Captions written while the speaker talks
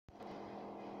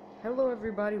Hello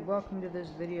everybody, welcome to this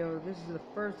video. This is the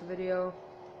first video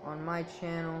on my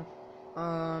channel.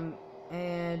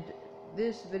 And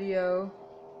this video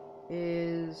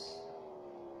is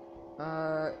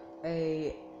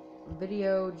a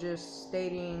video just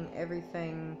stating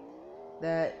everything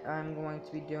that I'm going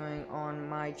to be doing on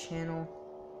my channel.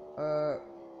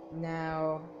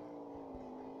 Now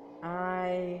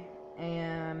I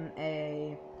am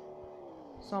a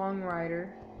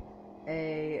songwriter,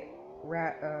 a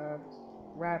rapper.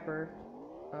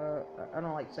 I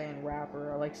don't like saying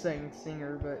rapper, I like saying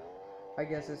singer, but I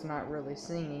guess it's not really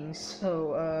singing.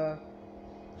 So,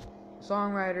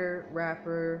 songwriter,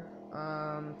 rapper.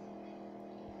 I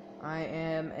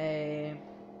am a.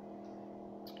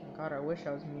 God, I wish I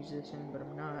was a musician, but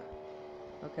I'm not.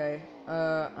 Okay.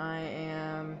 I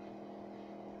am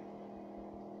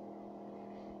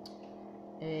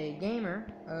a gamer.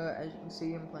 As you can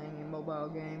see, I'm playing a mobile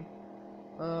game.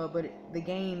 But the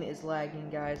game is lagging,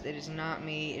 guys. It is not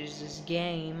me. It is this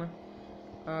game.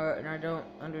 And I don't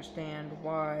understand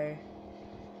why.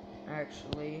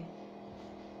 Actually.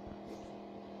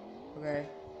 Okay.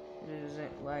 It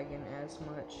isn't lagging as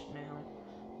much now.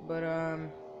 But,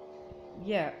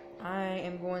 yeah. I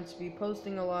am going to be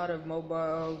posting a lot of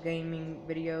mobile gaming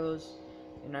videos.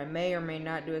 And I may or may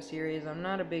not do a series. I'm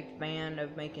not a big fan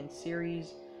of making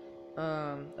series.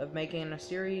 Of making a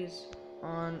series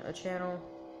on a channel.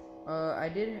 I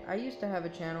used to have a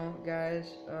channel,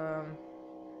 guys,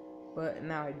 but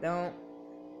now I don't.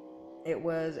 It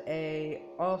was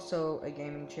also a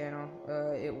gaming channel.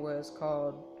 It was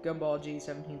called Gumball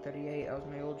G1738. That was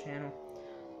my old channel.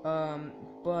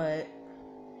 But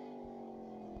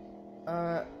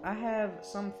I have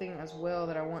something as well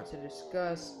that I want to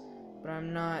discuss, but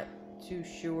I'm not too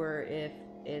sure if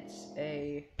it's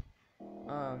a,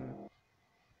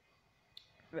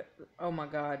 oh my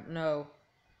god, no.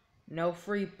 No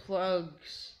free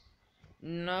plugs.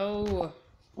 No.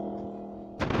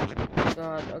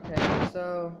 God, okay,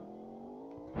 so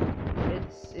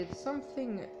it's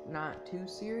something not too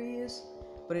serious,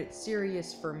 but it's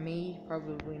serious for me,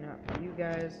 probably not for you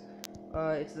guys.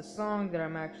 It's the song that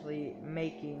I'm actually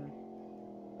making,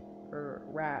 or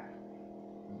rap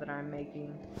that I'm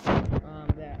making,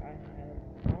 that I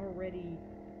have already,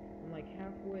 I'm like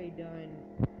halfway done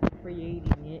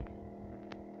creating it.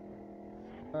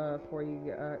 For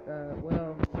you,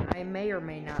 well, I may or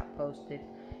may not post it.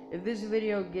 If this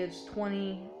video gets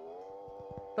 30,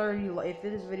 if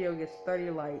this video gets 30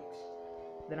 likes,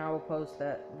 then I will post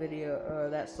that video,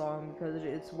 that song, because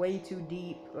it's way too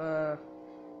deep.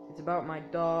 It's about my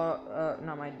dog,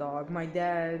 not my dog, my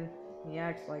dad. He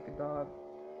acts like a dog.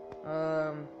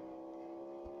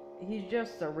 He's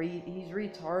just he's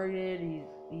retarded,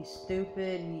 he's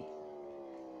stupid,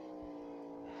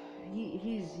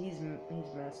 he's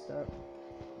messed up.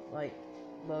 Like,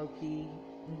 low-key,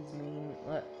 he's mean.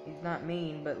 He's not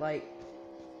mean, but like,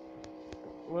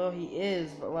 well, he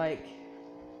is, but like,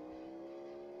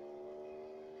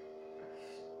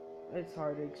 it's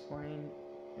hard to explain.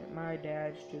 My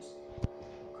dad's just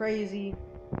crazy.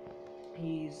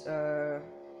 He's,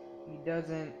 he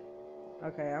doesn't,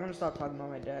 okay, I'm gonna stop talking about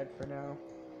my dad for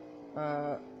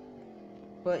now.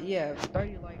 But yeah,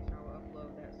 30 likes and I'll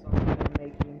upload that song that I'm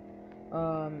making.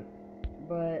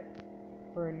 But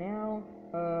for now,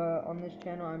 on this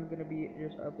channel, I'm gonna be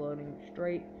just uploading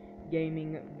straight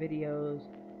gaming videos,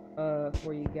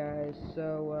 for you guys.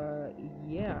 So,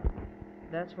 yeah,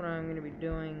 that's what I'm gonna be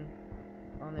doing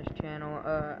on this channel.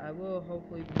 I will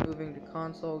hopefully be moving to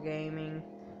console gaming.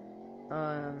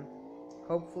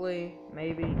 Hopefully,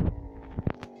 maybe.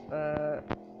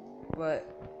 But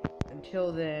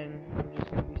until then, I'm just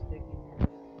gonna be sticking with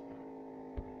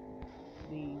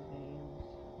these games.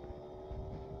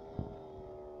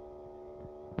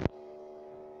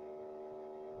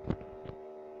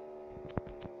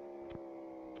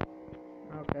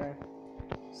 Okay.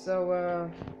 So,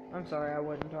 I'm sorry, I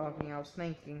wasn't talking, I was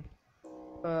thinking.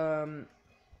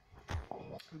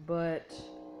 But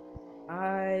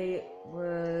I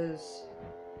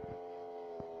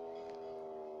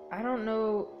don't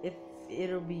know if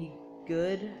it'll be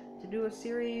good to do a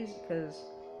series, because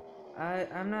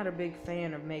I'm not a big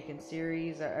fan of making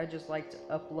series. I just like to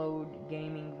upload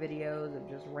gaming videos of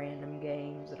just random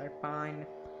games that I find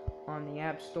on the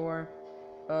App Store.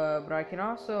 But I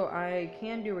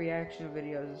can do reaction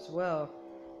videos as well.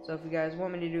 So if you guys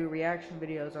want me to do reaction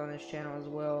videos on this channel as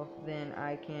well, then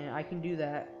I can do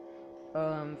that,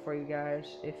 for you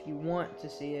guys. If you want to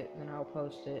see it, then I'll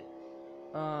post it.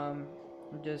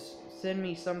 Just send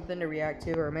me something to react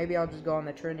to, or maybe I'll just go on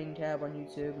the trending tab on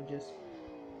YouTube and just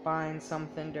find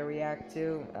something to react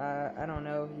to. I don't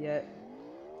know yet.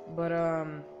 But,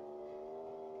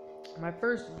 I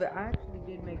actually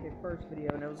did make a first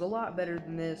video, and it was a lot better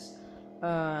than this,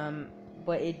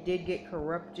 but it did get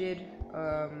corrupted,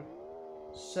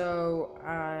 so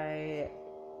I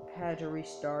had to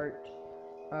restart,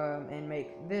 and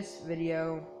make this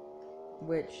video,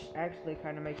 which actually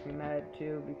kind of makes me mad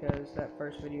too, because that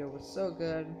first video was so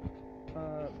good,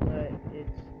 but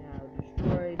it's now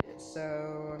destroyed,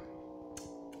 so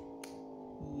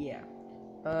yeah.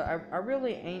 I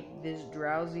really ain't this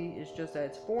drowsy. It's just that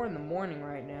it's 4 in the morning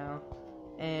right now,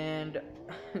 and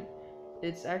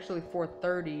it's actually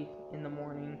 4:30 in the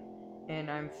morning,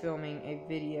 and I'm filming a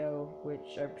video,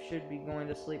 which I should be going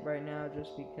to sleep right now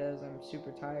just because I'm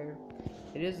super tired.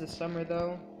 It is the summer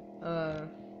though,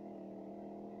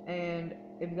 and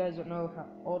if you guys don't know how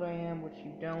old I am, which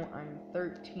you don't, I'm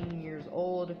 13 years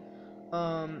old.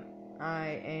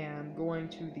 I am going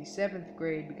to the 7th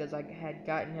grade because I had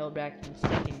gotten held back in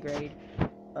 2nd grade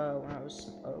when I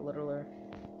was littler.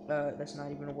 That's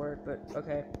not even a word, but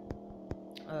okay.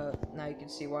 Now you can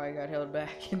see why I got held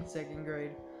back in 2nd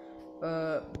grade.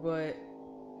 But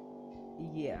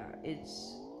yeah,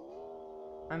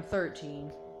 I'm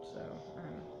 13, so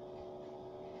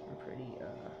I'm pretty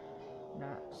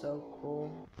not so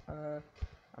cool.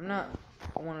 I'm not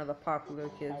one of the popular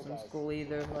kids in school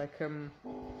either. Like, I'm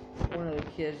one of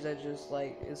the kids that just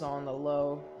like is on the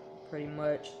low, pretty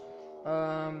much.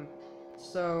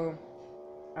 So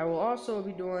I will also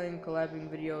be doing collabing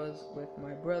videos with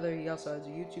my brother. He also has a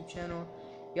YouTube channel.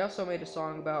 He also made a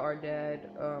song about our dad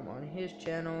on his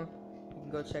channel. You can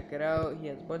go check it out. He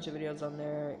has a bunch of videos on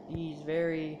there. He's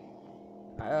very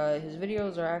his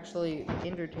videos are actually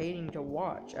entertaining to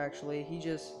watch. Actually,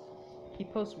 he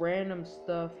posts random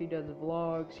stuff. He does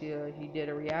vlogs. He did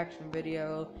a reaction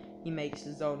video. He makes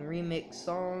his own remix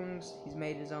songs. He's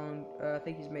made his own. I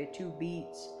think he's made 2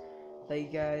 beats that you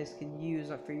guys can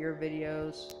use for your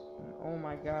videos. And oh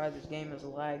my God, this game is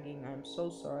lagging. I'm so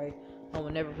sorry. I will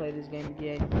never play this game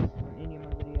again on any of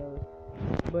my videos.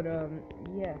 But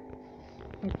yeah.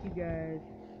 If you guys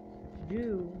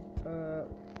do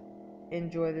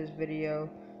enjoy this video,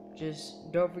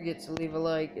 just don't forget to leave a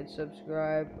like and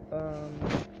subscribe.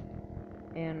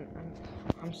 And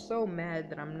I'm so mad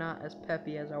that I'm not as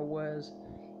peppy as I was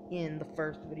in the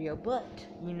first video, but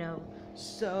you know,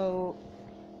 so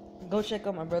go check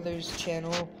out my brother's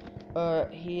channel.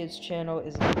 His channel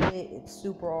is lit. It's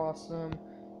super awesome.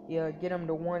 Yeah, get him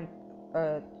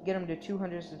to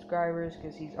 200 subscribers,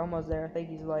 because he's almost there. I think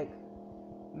he's like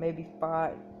maybe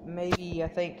 5, maybe I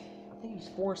think he's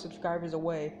 4 subscribers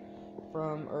away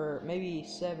from, or maybe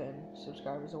 7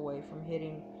 subscribers away from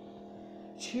hitting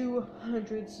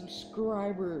 200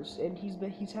 subscribers, and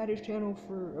he's had his channel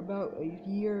for about a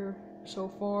year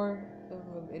so far,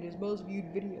 and his most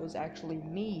viewed video is actually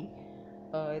me.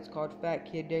 It's called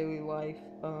Fat Kid Daily Life.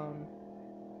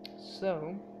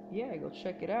 So yeah, go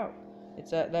check it out.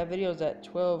 That video is at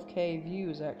 12K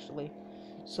views actually.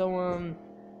 So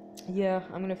yeah,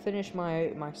 I'm gonna finish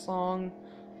my song,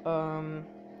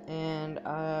 and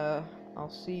I'll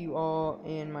see you all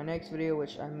in my next video,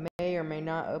 which I may or may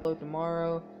not upload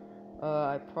tomorrow.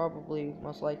 I probably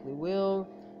most likely will,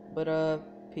 but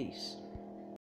peace.